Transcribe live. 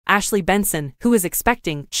Ashley Benson, who is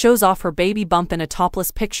expecting, shows off her baby bump in a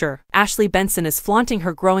topless picture. Ashley Benson is flaunting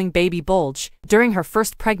her growing baby bulge. During her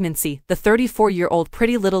first pregnancy, the 34-year-old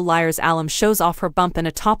Pretty Little Liars alum shows off her bump in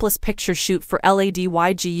a topless picture shoot for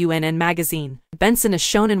LADYGUNN magazine. Benson is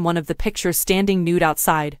shown in one of the pictures standing nude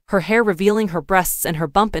outside, her hair revealing her breasts and her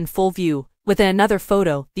bump in full view. Within another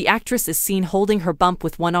photo, the actress is seen holding her bump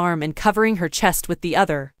with one arm and covering her chest with the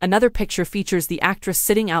other. Another picture features the actress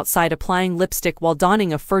sitting outside applying lipstick while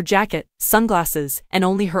donning a fur jacket, sunglasses, and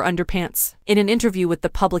only her underpants. In an interview with the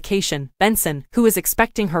publication, Benson, who is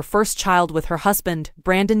expecting her first child with her husband,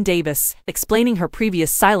 Brandon Davis, explaining her previous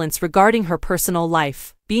silence regarding her personal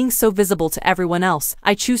life. Being so visible to everyone else,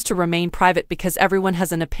 I choose to remain private because everyone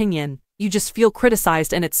has an opinion. You just feel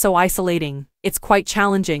criticized and it's so isolating. It's quite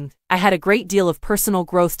challenging. I had a great deal of personal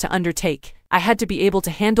growth to undertake. I had to be able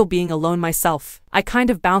to handle being alone myself. I kind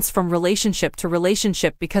of bounce from relationship to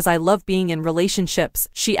relationship because I love being in relationships,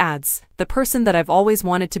 she adds. The person that I've always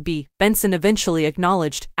wanted to be, Benson eventually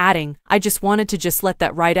acknowledged, adding, I just wanted to just let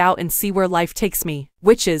that ride out and see where life takes me.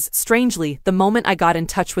 Which is, strangely, the moment I got in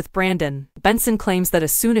touch with Brandon. Benson claims that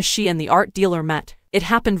as soon as she and the art dealer met, it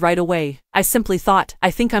happened right away. I simply thought,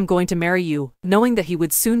 I think I'm going to marry you, knowing that he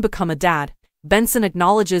would soon become a dad. Benson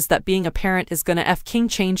acknowledges that being a parent is gonna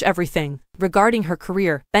change everything. Regarding her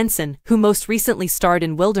career, Benson, who most recently starred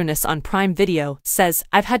in Wilderness on Prime Video, says,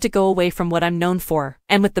 I've had to go away from what I'm known for.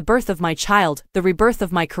 And with the birth of my child, the rebirth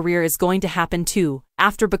of my career is going to happen too.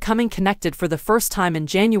 After becoming connected for the first time in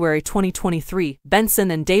January 2023,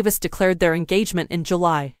 Benson and Davis declared their engagement in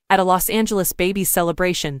July. At a Los Angeles baby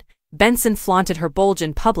celebration, Benson flaunted her bulge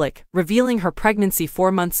in public, revealing her pregnancy 4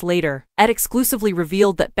 months later. Ed exclusively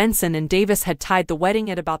revealed that Benson and Davis had tied the wedding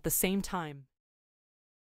at about the same time.